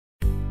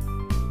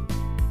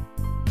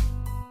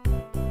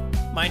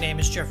My name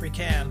is Jeffrey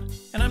Cann,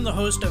 and I'm the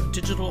host of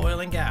Digital Oil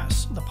and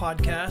Gas, the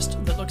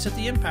podcast that looks at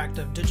the impact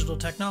of digital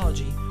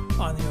technology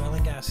on the oil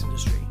and gas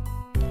industry.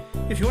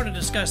 If you want to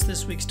discuss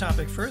this week's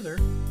topic further,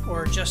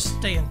 or just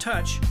stay in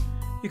touch,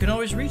 you can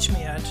always reach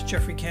me at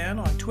Jeffrey Cann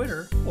on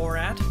Twitter or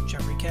at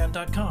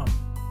jeffreycann.com.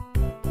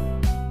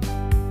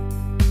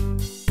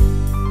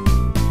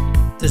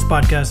 This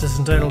podcast is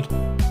entitled,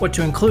 What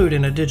to Include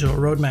in a Digital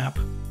Roadmap.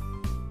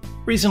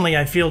 Recently,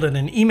 I fielded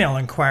an email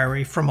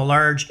inquiry from a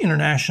large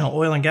international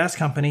oil and gas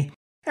company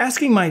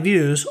asking my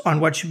views on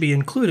what should be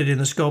included in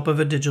the scope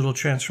of a digital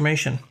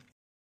transformation.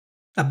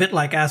 A bit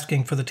like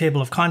asking for the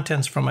table of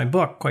contents from my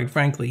book, quite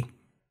frankly.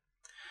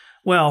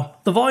 Well,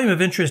 the volume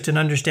of interest in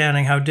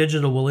understanding how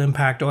digital will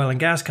impact oil and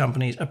gas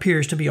companies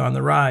appears to be on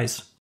the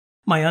rise.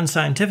 My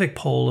unscientific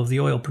poll of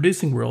the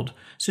oil-producing world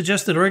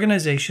suggests that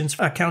organizations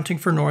accounting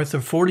for north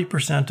of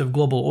 40% of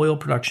global oil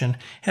production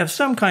have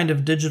some kind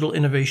of digital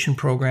innovation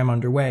program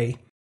underway.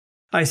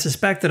 I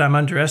suspect that I'm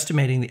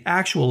underestimating the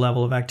actual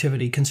level of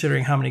activity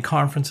considering how many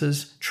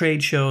conferences,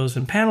 trade shows,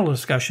 and panel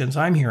discussions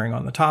I'm hearing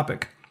on the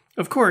topic.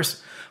 Of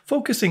course,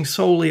 focusing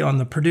solely on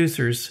the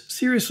producers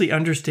seriously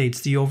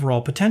understates the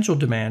overall potential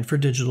demand for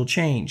digital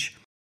change.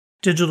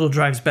 Digital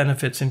drives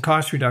benefits in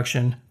cost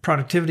reduction,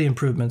 productivity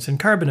improvements, and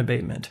carbon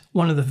abatement,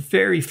 one of the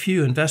very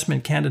few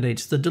investment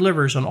candidates that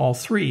delivers on all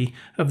three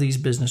of these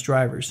business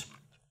drivers.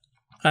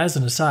 As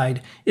an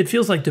aside, it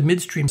feels like the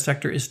midstream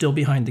sector is still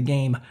behind the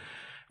game.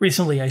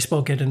 Recently, I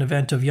spoke at an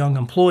event of young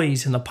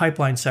employees in the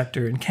pipeline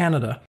sector in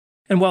Canada,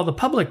 and while the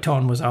public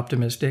tone was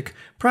optimistic,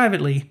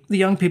 privately, the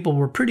young people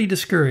were pretty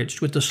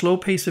discouraged with the slow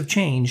pace of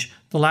change,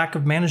 the lack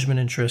of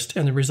management interest,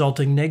 and the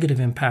resulting negative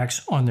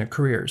impacts on their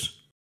careers.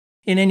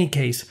 In any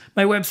case,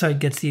 my website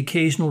gets the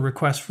occasional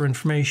request for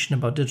information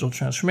about digital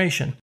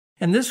transformation,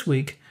 and this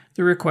week,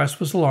 the request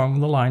was along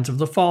the lines of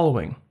the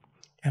following,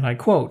 and I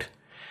quote,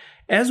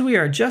 "As we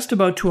are just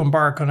about to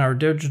embark on our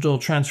digital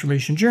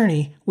transformation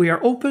journey, we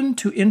are open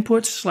to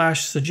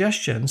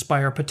inputs/suggestions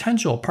by our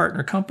potential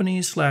partner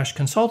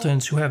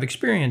companies/consultants who have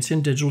experience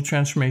in digital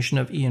transformation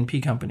of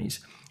E&P companies.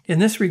 In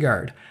this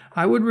regard,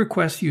 I would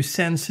request you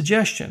send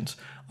suggestions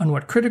on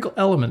what critical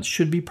elements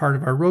should be part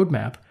of our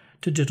roadmap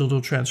to digital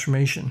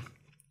transformation."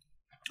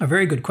 A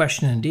very good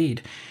question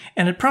indeed,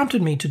 and it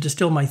prompted me to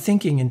distill my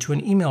thinking into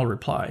an email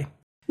reply,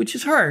 which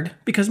is hard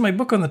because my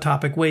book on the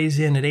topic weighs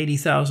in at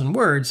 80,000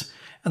 words,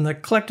 and the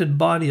collected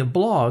body of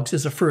blogs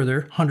is a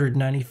further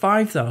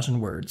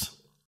 195,000 words.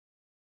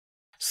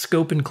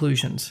 Scope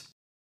inclusions.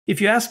 If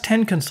you ask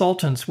 10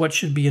 consultants what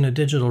should be in a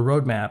digital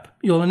roadmap,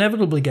 you'll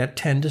inevitably get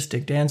 10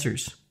 distinct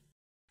answers.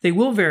 They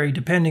will vary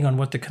depending on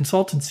what the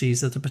consultant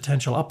sees as the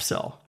potential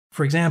upsell.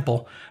 For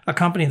example, a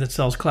company that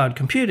sells cloud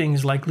computing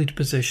is likely to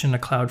position a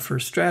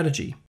cloud-first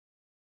strategy.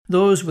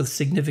 Those with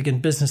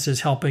significant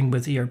businesses helping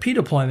with ERP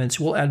deployments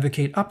will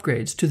advocate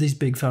upgrades to these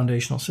big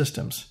foundational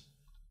systems.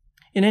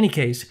 In any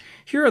case,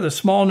 here are the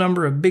small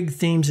number of big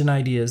themes and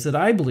ideas that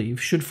I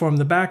believe should form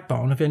the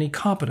backbone of any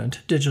competent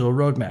digital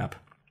roadmap.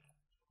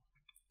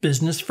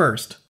 Business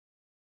first.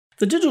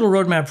 The digital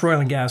roadmap for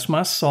oil and gas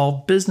must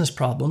solve business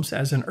problems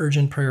as an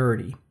urgent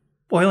priority.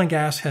 Oil and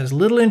gas has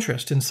little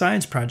interest in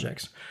science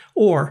projects,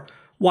 or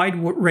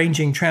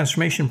wide-ranging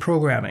transformation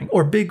programming,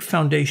 or big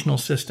foundational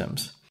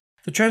systems.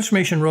 The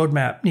transformation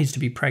roadmap needs to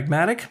be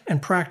pragmatic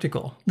and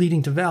practical,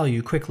 leading to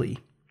value quickly.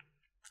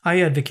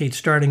 I advocate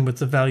starting with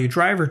the value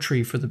driver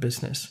tree for the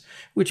business,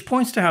 which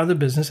points to how the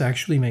business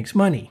actually makes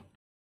money.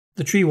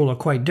 The tree will look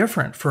quite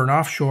different for an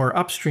offshore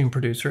upstream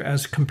producer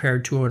as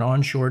compared to an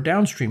onshore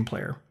downstream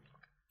player.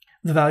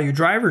 The value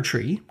driver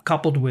tree,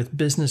 coupled with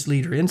business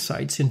leader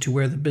insights into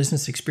where the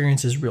business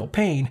experiences real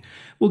pain,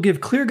 will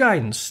give clear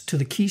guidance to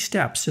the key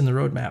steps in the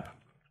roadmap.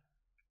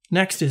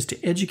 Next is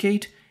to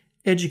educate,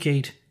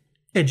 educate,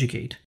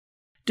 educate.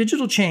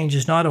 Digital change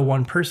is not a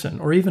one-person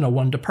or even a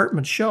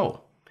one-department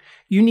show.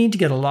 You need to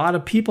get a lot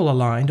of people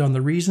aligned on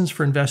the reasons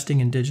for investing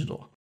in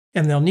digital,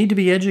 and they'll need to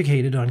be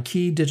educated on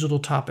key digital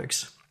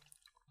topics.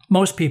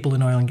 Most people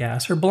in oil and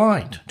gas are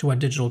blind to what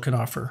digital can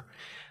offer.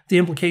 The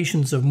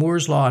implications of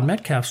Moore's Law and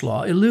Metcalfe's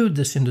Law elude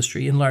this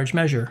industry in large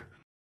measure.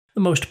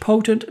 The most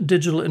potent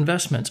digital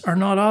investments are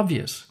not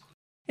obvious.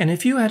 And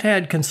if you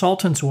had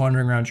consultants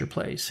wandering around your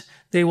place,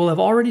 they will have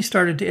already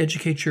started to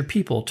educate your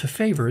people to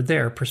favor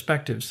their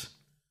perspectives.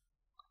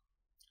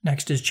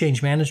 Next is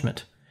change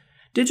management.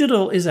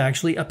 Digital is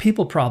actually a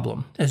people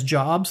problem, as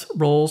jobs,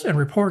 roles, and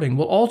reporting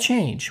will all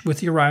change with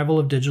the arrival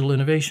of digital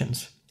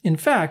innovations. In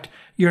fact,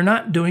 you're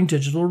not doing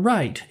digital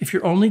right if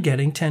you're only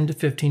getting 10 to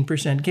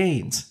 15%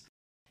 gains.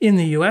 In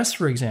the US,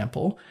 for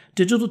example,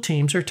 digital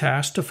teams are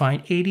tasked to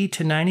find 80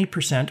 to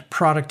 90%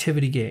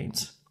 productivity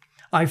gains.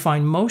 I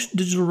find most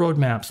digital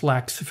roadmaps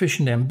lack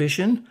sufficient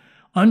ambition,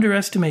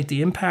 underestimate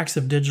the impacts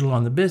of digital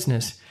on the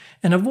business,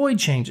 and avoid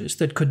changes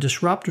that could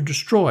disrupt or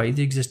destroy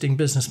the existing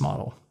business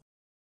model.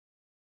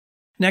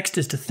 Next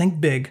is to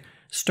think big,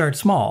 start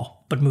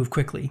small, but move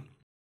quickly.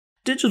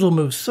 Digital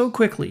moves so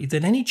quickly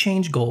that any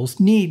change goals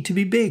need to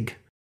be big.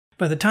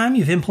 By the time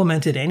you've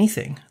implemented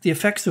anything, the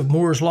effects of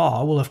Moore's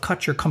Law will have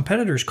cut your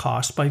competitors'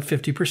 costs by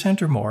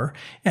 50% or more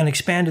and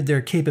expanded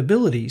their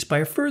capabilities by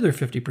a further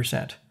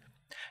 50%.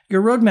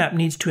 Your roadmap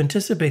needs to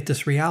anticipate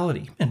this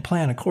reality and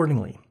plan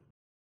accordingly.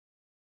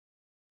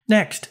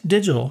 Next,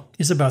 digital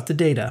is about the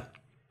data.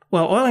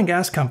 While oil and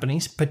gas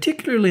companies,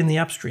 particularly in the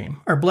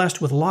upstream, are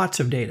blessed with lots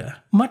of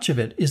data, much of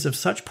it is of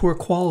such poor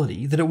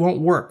quality that it won't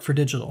work for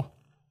digital.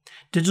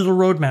 Digital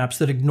roadmaps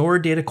that ignore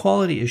data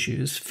quality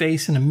issues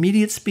face an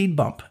immediate speed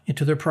bump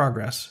into their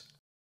progress.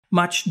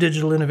 Much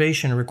digital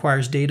innovation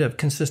requires data of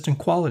consistent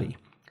quality.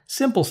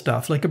 Simple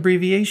stuff like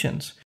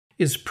abbreviations.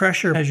 Is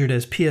pressure measured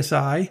as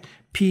PSI,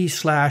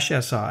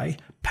 P/SI,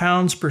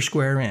 pounds per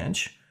square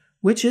inch?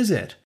 Which is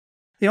it?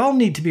 They all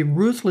need to be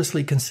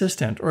ruthlessly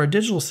consistent or our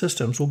digital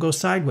systems will go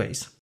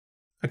sideways.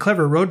 A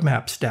clever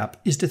roadmap step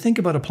is to think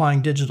about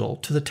applying digital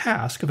to the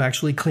task of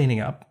actually cleaning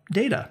up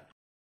data.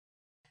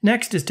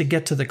 Next is to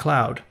get to the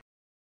cloud.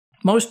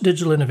 Most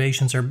digital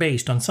innovations are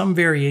based on some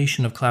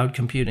variation of cloud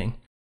computing.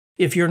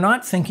 If you're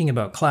not thinking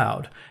about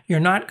cloud, you're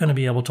not going to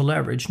be able to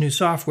leverage new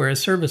software as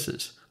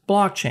services,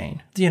 blockchain,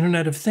 the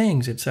Internet of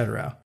Things,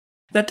 etc.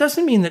 That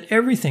doesn't mean that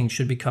everything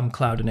should become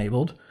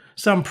cloud-enabled.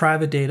 Some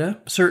private data,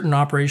 certain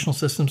operational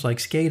systems like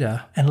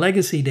SCADA, and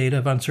legacy data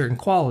of uncertain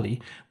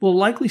quality will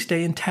likely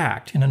stay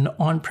intact in an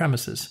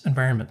on-premises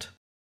environment.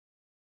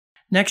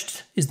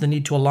 Next is the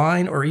need to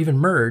align or even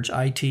merge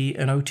IT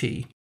and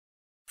OT.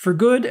 For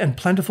good and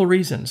plentiful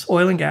reasons,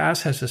 oil and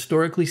gas has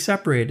historically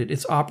separated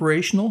its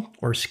operational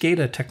or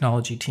SCADA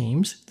technology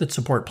teams that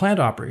support plant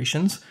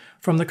operations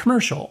from the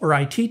commercial or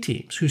IT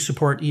teams who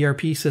support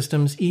ERP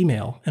systems,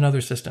 email, and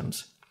other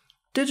systems.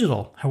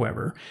 Digital,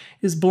 however,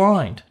 is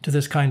blind to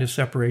this kind of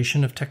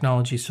separation of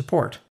technology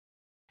support.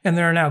 And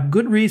there are now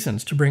good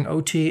reasons to bring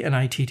OT and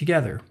IT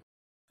together.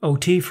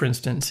 OT, for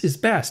instance, is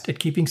best at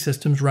keeping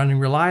systems running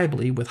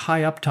reliably with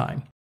high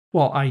uptime,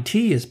 while IT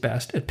is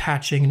best at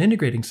patching and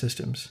integrating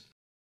systems.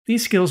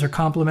 These skills are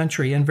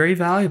complementary and very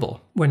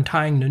valuable when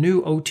tying the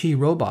new OT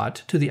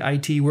robot to the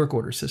IT work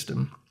order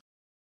system.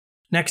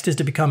 Next is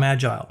to become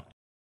agile.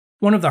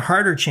 One of the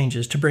harder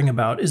changes to bring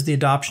about is the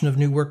adoption of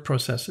new work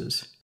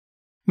processes.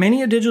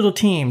 Many a digital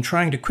team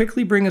trying to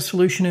quickly bring a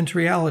solution into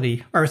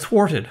reality are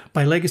thwarted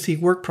by legacy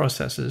work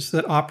processes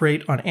that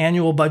operate on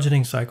annual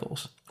budgeting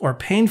cycles, or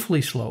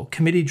painfully slow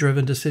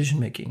committee-driven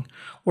decision-making,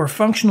 or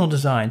functional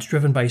designs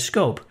driven by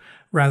scope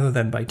rather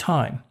than by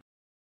time.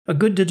 A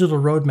good digital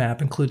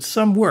roadmap includes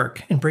some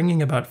work in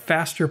bringing about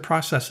faster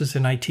processes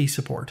in IT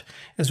support,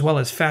 as well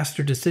as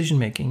faster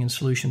decision-making and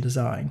solution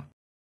design.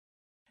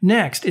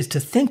 Next is to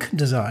think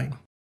design.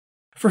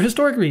 For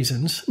historic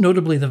reasons,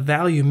 notably the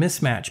value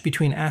mismatch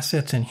between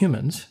assets and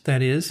humans,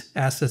 that is,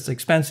 assets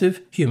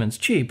expensive, humans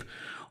cheap,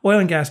 oil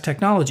and gas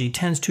technology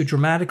tends to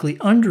dramatically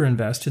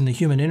underinvest in the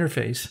human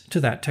interface to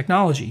that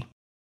technology.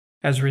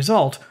 As a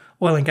result,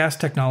 oil and gas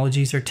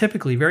technologies are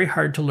typically very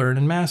hard to learn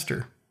and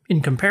master. In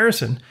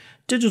comparison,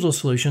 digital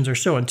solutions are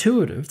so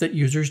intuitive that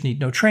users need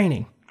no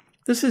training.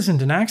 This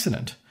isn't an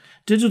accident.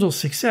 Digital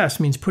success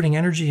means putting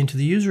energy into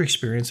the user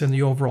experience and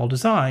the overall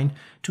design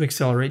to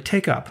accelerate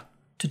take-up,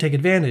 to take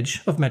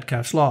advantage of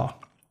Metcalfe's law.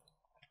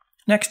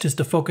 Next is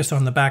to focus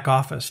on the back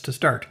office to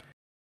start.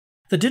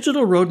 The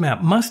digital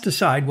roadmap must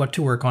decide what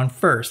to work on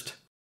first.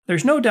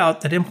 There's no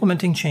doubt that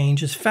implementing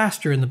change is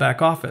faster in the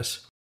back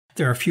office.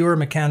 There are fewer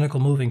mechanical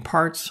moving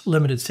parts,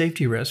 limited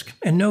safety risk,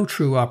 and no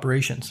true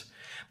operations.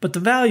 But the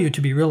value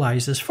to be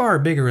realized is far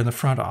bigger in the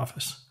front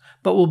office,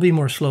 but will be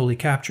more slowly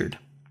captured.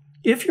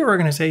 If your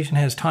organization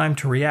has time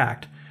to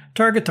react,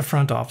 target the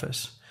front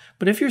office.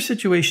 But if your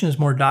situation is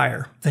more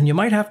dire, then you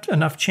might have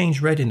enough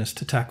change readiness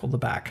to tackle the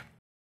back.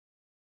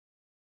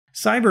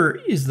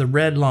 Cyber is the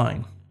red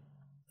line.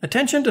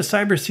 Attention to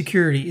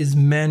cybersecurity is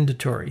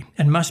mandatory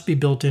and must be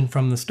built in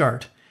from the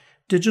start.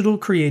 Digital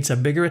creates a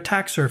bigger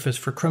attack surface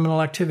for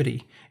criminal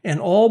activity, and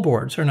all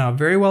boards are now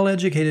very well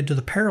educated to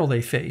the peril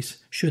they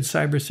face should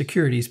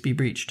cybersecurities be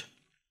breached.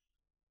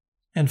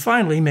 And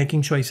finally,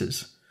 making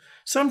choices.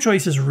 Some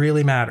choices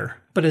really matter,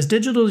 but as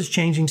digital is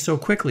changing so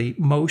quickly,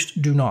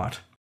 most do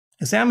not.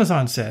 As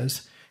Amazon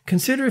says,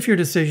 consider if your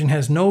decision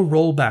has no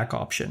rollback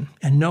option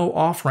and no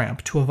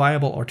off-ramp to a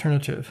viable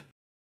alternative.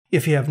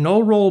 If you have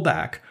no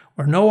rollback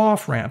or no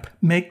off-ramp,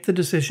 make the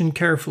decision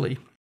carefully.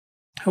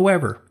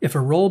 However, if a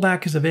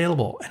rollback is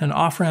available and an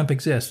off-ramp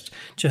exists,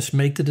 just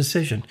make the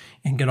decision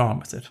and get on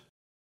with it.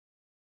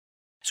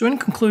 So in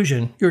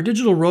conclusion, your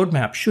digital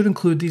roadmap should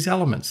include these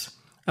elements: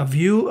 a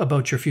view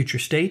about your future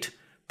state,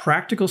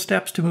 practical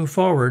steps to move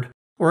forward,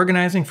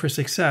 organizing for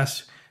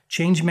success,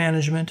 change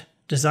management,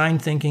 design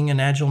thinking,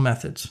 and agile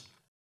methods.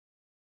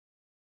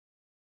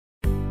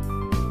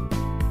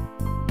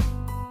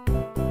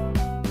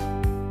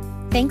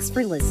 Thanks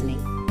for listening.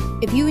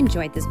 If you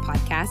enjoyed this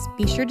podcast,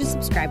 be sure to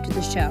subscribe to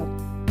the show.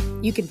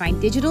 You can find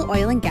Digital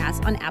Oil and Gas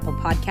on Apple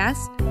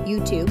Podcasts,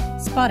 YouTube,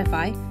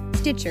 Spotify,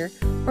 Stitcher,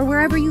 or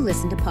wherever you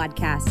listen to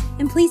podcasts.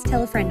 And please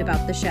tell a friend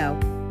about the show.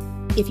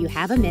 If you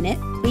have a minute,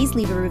 please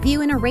leave a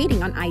review and a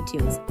rating on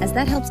iTunes, as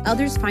that helps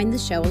others find the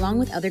show along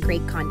with other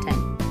great content.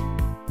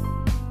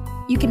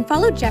 You can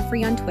follow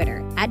Jeffrey on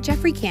Twitter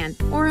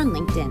 @JeffreyCan or on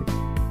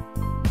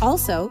LinkedIn.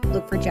 Also,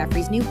 look for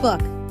Jeffrey's new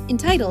book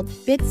entitled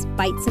Bits,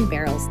 Bytes, and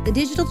Barrels, The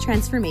Digital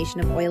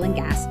Transformation of Oil and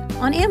Gas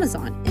on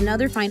Amazon and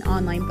other fine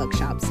online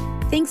bookshops.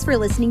 Thanks for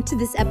listening to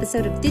this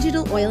episode of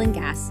Digital Oil and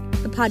Gas.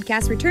 The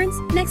podcast returns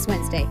next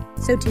Wednesday,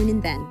 so tune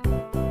in then.